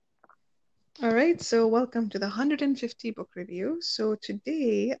right, so welcome to the 150 book review. So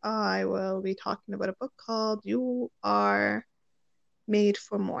today I will be talking about a book called You Are Made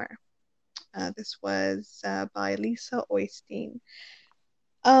for More. This was by Lisa Oistein.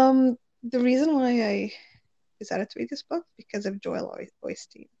 The reason why I decided to read this book because of Joel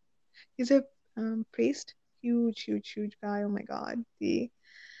Oistein. He's a priest, huge guy. Oh my God,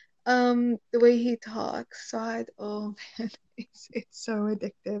 the way he talks, oh man, it's so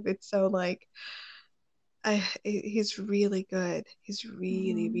addictive. It's so like he's really good. He's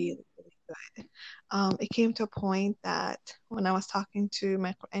really good. It came to a point that when I was talking to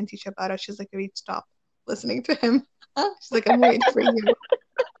my Quran teacher about it, she's like, "Reed, stop listening to him." She's like, "I'm waiting for you."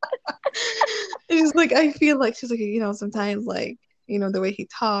 She's like, I feel like she's like, sometimes like, the way he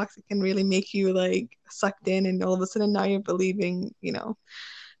talks, it can really make you like sucked in, and all of a sudden now you're believing,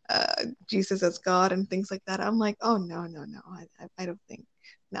 Jesus as God and things like that. I'm like, oh no, I don't think,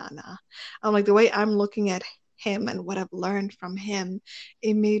 nah. I'm like the way I'm looking at him and what I've learned from him,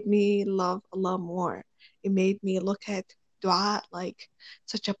 it made me love Allah more. It made me look at dua like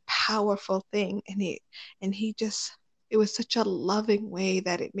such a powerful thing, and he just it was such a loving way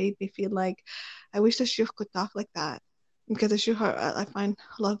that it made me feel like I wish the Shuyukh could talk like that because the Shuyukh I find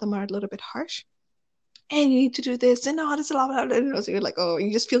a lot of them are a little bit harsh and you need to do this and all this, blah, blah, blah. So you're like, oh,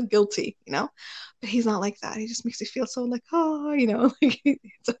 you just feel guilty. But he's not like that. He just makes you feel so like, oh, like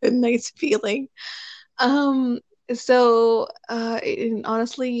it's a nice feeling. Um, and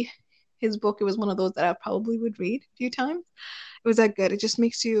honestly, his book, it was one of those that I probably would read a few times. It was that good. It just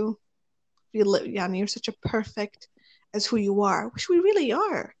makes you feel, yeah, you're such a perfect as who you are, which we really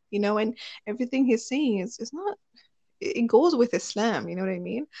are. And everything he's saying is not, it goes with Islam, you know what I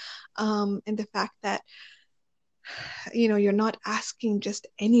mean? And the fact that you're not asking just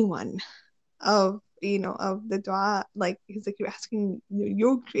anyone of the dua. Like he's like, you're asking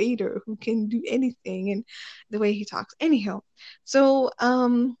your creator who can do anything, and the way he talks. Anyhow, so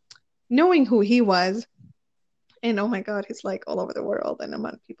knowing who he was, and oh my God, he's like all over the world, and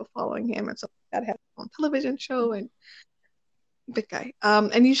amount of people following him and stuff like that. Had his own television show, and big guy.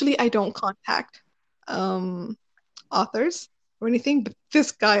 And usually I don't contact um authors or anything, but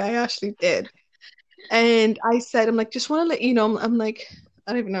this guy I actually did. And I said, I'm like, just want to let you know, I'm like,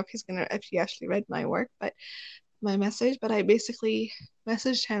 I don't even know if he actually read my work, but my message, but I basically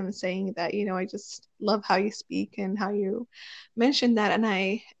messaged him saying that, I just love how you speak and how you mentioned that.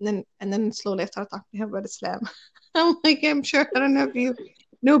 And then slowly I started talking to him about Islam. I'm like, I'm sure, I don't know if you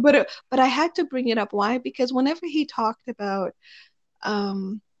know, but I had to bring it up. Why? Because whenever he talked about,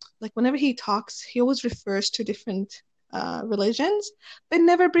 um, like whenever he talks, he always refers to different religions, but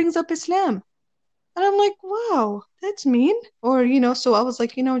never brings up Islam. And I'm like, wow, that's mean. Or, so I was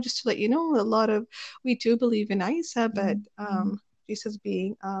like, just to let you know, a lot of we do believe in Isa, but Jesus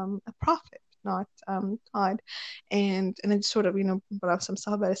being a prophet, not God. And I just sort of, brought up some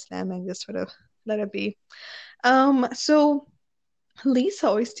stuff about Islam and just sort of let it be. So Lisa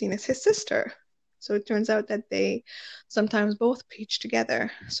Oistein is his sister. So it turns out that they sometimes both preach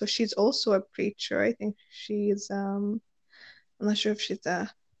together. So she's also a preacher. I think I'm not sure if she's a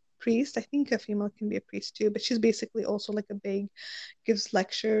priest. I think a female can be a priest too, but she's basically also like a big, gives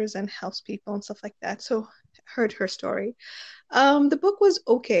lectures and helps people and stuff like that. So heard her story. The book was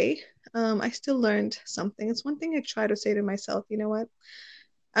okay. I still learned something. It's one thing I try to say to myself, you know what?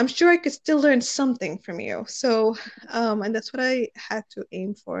 I'm sure I could still learn something from you. So, and that's what I had to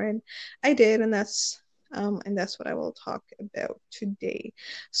aim for, and I did, and that's what I will talk about today.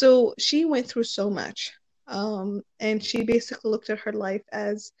 So she went through so much, and she basically looked at her life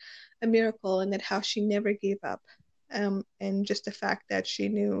as a miracle, and that how she never gave up. And just the fact that she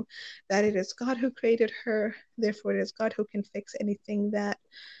knew that it is God who created her, therefore it is God who can fix anything that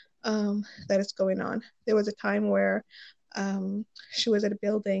is going on. There was a time where she was at a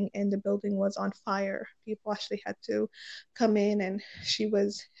building and the building was on fire. People actually had to come in, and she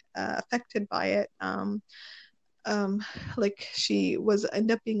was affected by it. Like she was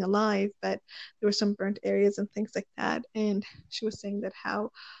ended up being alive, but there were some burnt areas and things like that. And she was saying that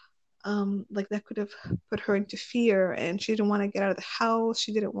how like that could have put her into fear, and she didn't want to get out of the house.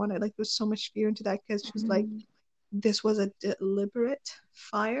 She didn't want to, like, there was so much fear into that because she was like, this was a deliberate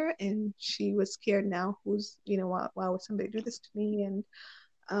fire, and she was scared now. Why would somebody do this to me?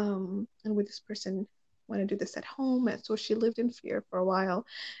 And would this person want to do this at home? And so she lived in fear for a while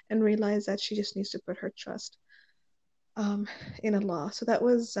and realized that she just needs to put her trust um in Allah. So that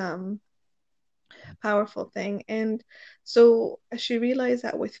was powerful thing. And so she realized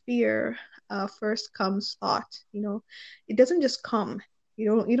that with fear, first comes thought. It doesn't just come.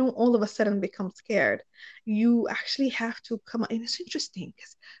 You don't all of a sudden become scared. You actually have to come, and it's interesting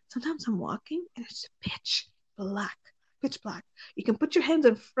because sometimes I'm walking and it's black, pitch black. You can put your hands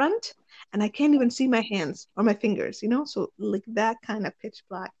in front, and I can't even see my hands or my fingers, so like that kind of pitch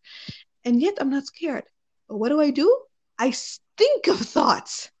black. And yet I'm not scared. But what do? I think of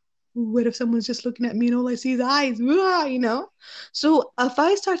thoughts. What if someone's just looking at me and all I see is eyes? So if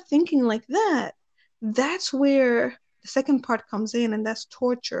I start thinking like that, that's where the second part comes in, and that's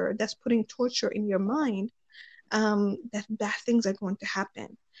torture. That's putting torture in your mind, that bad things are going to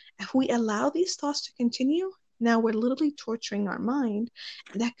happen. If we allow these thoughts to continue, now we're literally torturing our mind,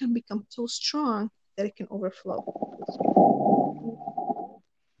 and that can become so strong that it can overflow.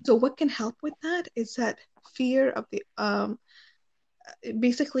 So what can help with that is that fear of the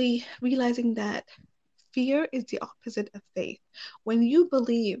basically realizing that fear is the opposite of faith. When you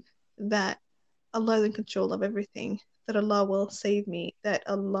believe that Allah is in control of everything, that Allah will save me, that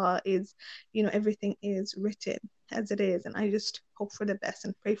Allah is, everything is written as it is, and I just hope for the best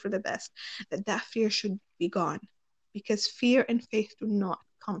and pray for the best, that fear should be gone, because fear and faith do not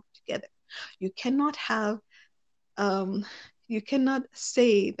come together. You cannot have you cannot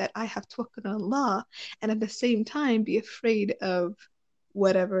say that I have tawakkul on Allah and at the same time be afraid of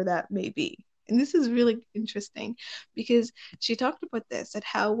whatever that may be. And this is really interesting because she talked about this, that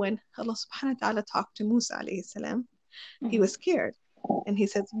how when Allah subhanahu wa ta'ala talked to Musa alayhi salam, he was scared. And he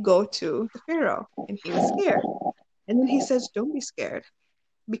says, go to the Pharaoh. And he was scared. And then he says, don't be scared,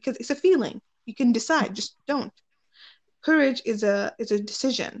 because it's a feeling. You can decide, just don't. Courage is a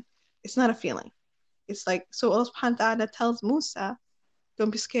decision. It's not a feeling. It's like, so Allah subhanahu wa ta'ala tells Musa,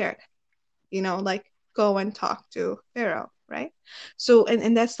 don't be scared. Like go and talk to Pharaoh, right? So,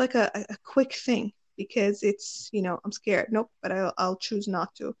 and that's like a quick thing, because it's, I'm scared. Nope, but I'll choose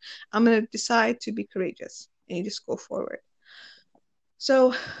not to. I'm going to decide to be courageous, and you just go forward.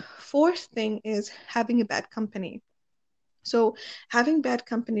 So, fourth thing is having a bad company. So, having bad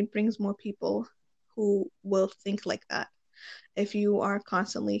company brings more people who will think like that. If you are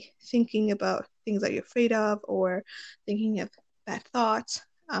constantly thinking about things that you're afraid of or thinking of bad thoughts,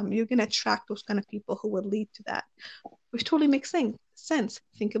 you're going to attract those kind of people who will lead to that, which totally makes sense.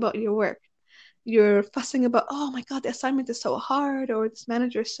 Think about your work. You're fussing about, oh my God, the assignment is so hard, or this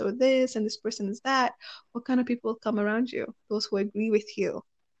manager is so this, and this person is that. What kind of people come around you? Those who agree with you.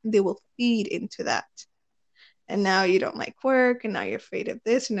 And they will feed into that. And now you don't like work, and now you're afraid of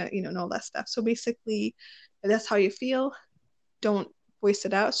this, and all that stuff. So basically, if that's how you feel, don't voice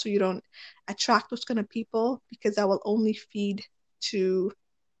it out so you don't attract those kind of people, because that will only feed to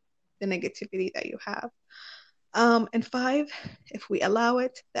the negativity that you have. And 5, if we allow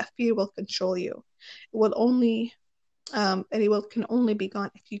it, that fear will control you. It will only, and can only be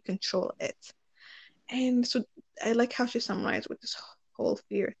gone if you control it. And so I like how she summarized with this whole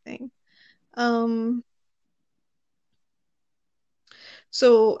fear thing. And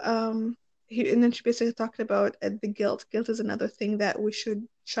then she basically talked about the guilt. Guilt is another thing that we should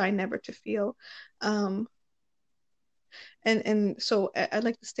try never to feel. And so I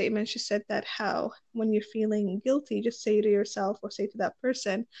like the statement. She said that how when you're feeling guilty, just say to yourself or say to that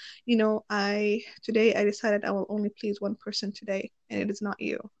person, today I decided I will only please one person today, and it is not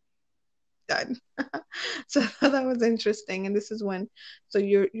you. Done. So that was interesting. And this is when, so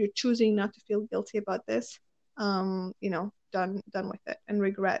you're choosing not to feel guilty about this. Done with it, and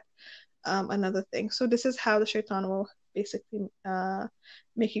regret. Another thing. So this is how the shaitan will basically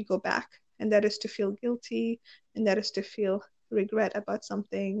make you go back, and that is to feel guilty, and that is to feel regret about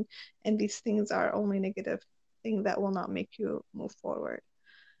something, and these things are only negative things that will not make you move forward.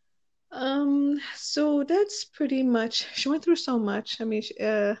 So that's pretty much, she went through so much. I mean, she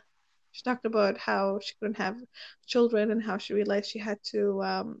talked about how she couldn't have children, and how she realized she had to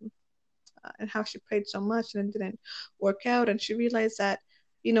and how she prayed so much and it didn't work out, and she realized that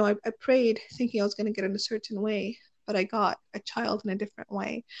I prayed thinking I was going to get in a certain way, but I got a child in a different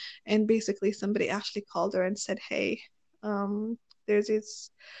way. And basically somebody actually called her and said, hey, there's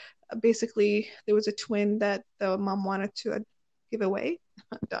this, basically there was a twin that the mom wanted to give away.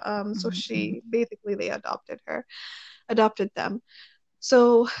 So they adopted them.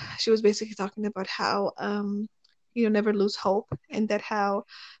 So she was basically talking about how never lose hope, and that how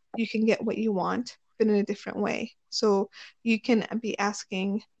you can get what you want, but in a different way. So you can be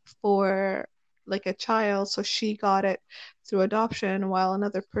asking for like a child, so she got it through adoption, while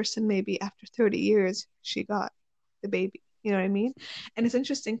another person maybe after 30 years she got the baby. You know what I mean? And it's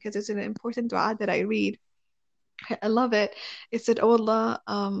interesting because it's an important dua that I read. I love it. It said, oh Allah,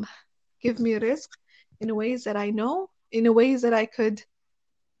 give me rizq in ways that I know, in ways that I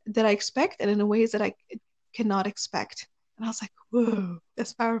expect, and in ways that I cannot expect. And I was like, whoa,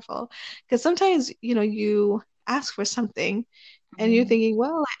 that's powerful. Because sometimes, you ask for something and you're Mhm. thinking,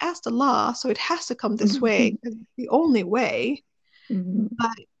 well, I asked Allah, so it has to come this way. 'Cause it's the only way. Mhm.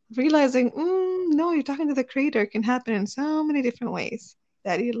 But realizing, no, you're talking to the creator can happen in so many different ways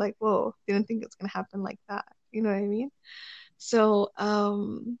that you're like, whoa, didn't think it's gonna happen like that. You know what I mean? So,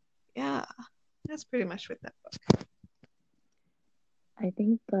 yeah, that's pretty much with that book. I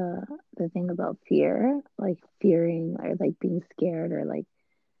think the thing about fear, like fearing or like being scared or like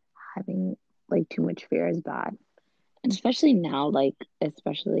having like too much fear is bad. And especially now, like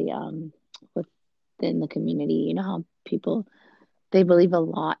especially within the community, you know how people they believe a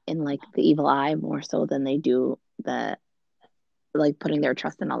lot in like the evil eye more so than they do the like putting their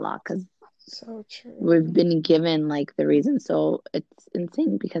trust in Allah because So true. we've been given like the reason. So it's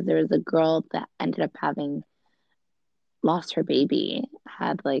insane because there was a girl that ended up having lost her baby,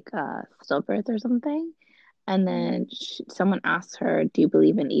 had like a stillbirth or something. And Mm, then someone asked her, do you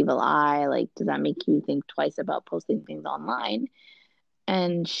believe in evil eye? Like, does that make you think twice about posting things online?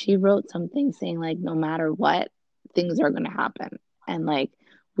 And she wrote something saying, like, no matter what, things are going to happen. And like,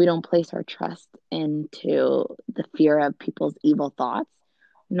 we don't place our trust into the fear of people's evil thoughts,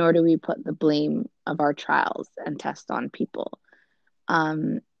 nor do we put the blame of our trials and tests on people.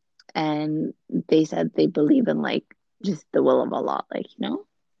 Um, and they said they believe in like just the will of Allah, like,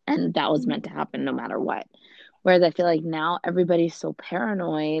 and that was meant to happen no matter what. Whereas I feel like now everybody's so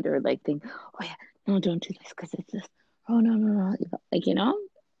paranoid or like think, oh yeah, no, don't do this because it's this. Oh no, no, no, like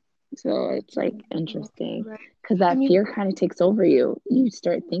So it's like interesting right. because I that mean, fear kind of takes over you. You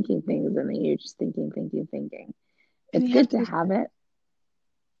start thinking things and then you're just thinking, thinking, thinking. and It's you have good to to be, have it.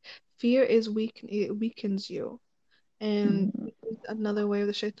 fear is weak, it weakens you. And Mm-hmm. it's another way of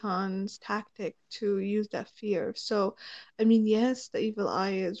the shaitan's tactic to use that fear. So, I mean, yes, the evil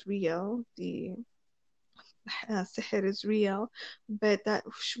eye is real, the sihr is real, but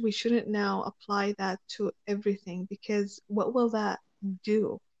we shouldn't now apply that to everything because what will that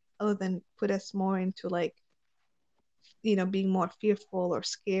do other than put us more into like, being more fearful or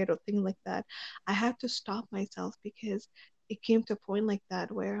scared or things like that. I had to stop myself because it came to a point like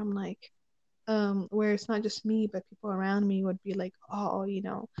that where I'm like, where it's not just me, but people around me would be like, oh,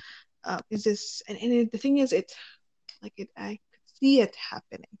 is this, the thing is, it's like I could see it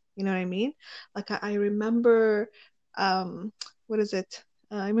happening. You know what I mean? Like I remember, um, what is it?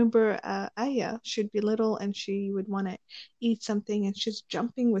 I remember Aya, she'd be little and she would want to eat something and she's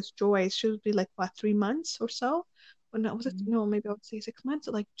jumping with joy. She would be like, what, 3 months or so? Or no, was it? No, maybe I would say 6 months.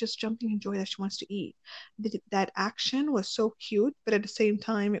 Like just jumping in joy that she wants to eat. That action was so cute, but at the same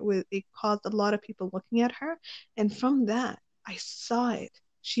time, it caused a lot of people looking at her. And from that, I saw it.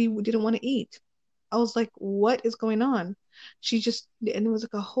 She didn't want to eat. I was like, what is going on? And it was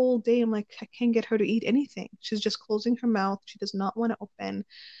like a whole day. I'm like, I can't get her to eat anything. She's just closing her mouth. She does not want to open.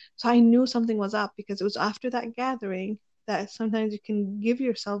 So I knew something was up because it was after that gathering that sometimes you can give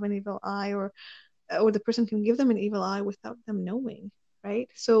yourself an evil eye or the person can give them an evil eye without them knowing, right?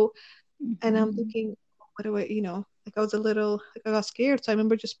 So, and I'm Mm-hmm. thinking, what do I, like I was a little, like I got scared. So I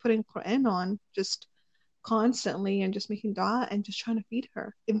remember just putting Quran on, just constantly and just making dua and just trying to feed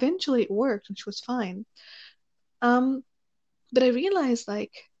her. Eventually it worked and she was fine. Um, but I realized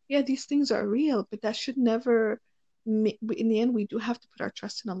like, yeah, these things are real, but that should never, in the end, we do have to put our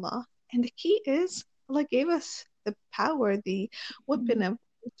trust in Allah. And the key is Allah gave us the power, the weapon of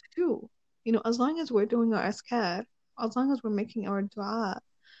what to do. As long as we're doing our askar, as long as we're making our dua,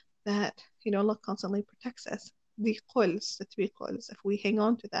 that, Allah constantly protects us. The three quls, if we hang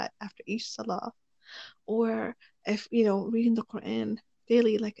on to that after each salah, or if reading the Quran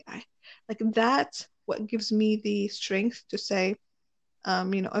daily, like that's what gives me the strength to say,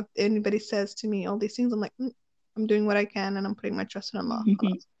 if anybody says to me all these things, I'm like, I'm doing what I can and I'm putting my trust in Allah. Mm-hmm.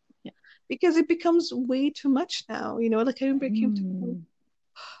 خلاص. Because it becomes way too much now. Like I remember it came to, Mm-hmm.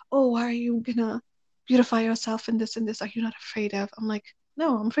 oh, why are you gonna beautify yourself in this and this? Are you not afraid of? I'm like,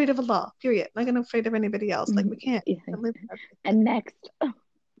 no, I'm afraid of Allah, period. I'm not gonna afraid of anybody else. Like Mm-hmm. we can't Yeah. live that way. And next,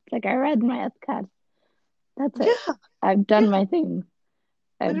 it's like I read my Azkar. That's it. Yeah, I've done yeah, my thing.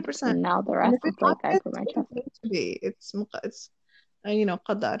 And 100%. now the And rest if is it like I happens, put my it is trust. meant to be. It's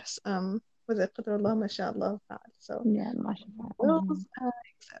قدر. Was it قدر الله ما شاء الله فعل. So Yeah, mashallah. wills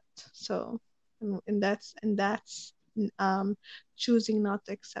accept. So and that's choosing not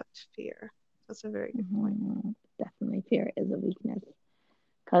to accept fear. That's a very good point. Definitely fear is a weakness.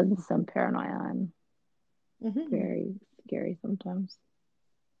 Causes some paranoia and Hmm. very scary sometimes.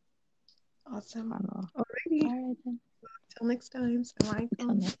 Awesome. SubhanAllah. Alrighty. All right then. Till next time. Assalamu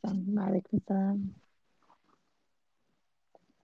Until alaikum. next time. Maalaikum salam.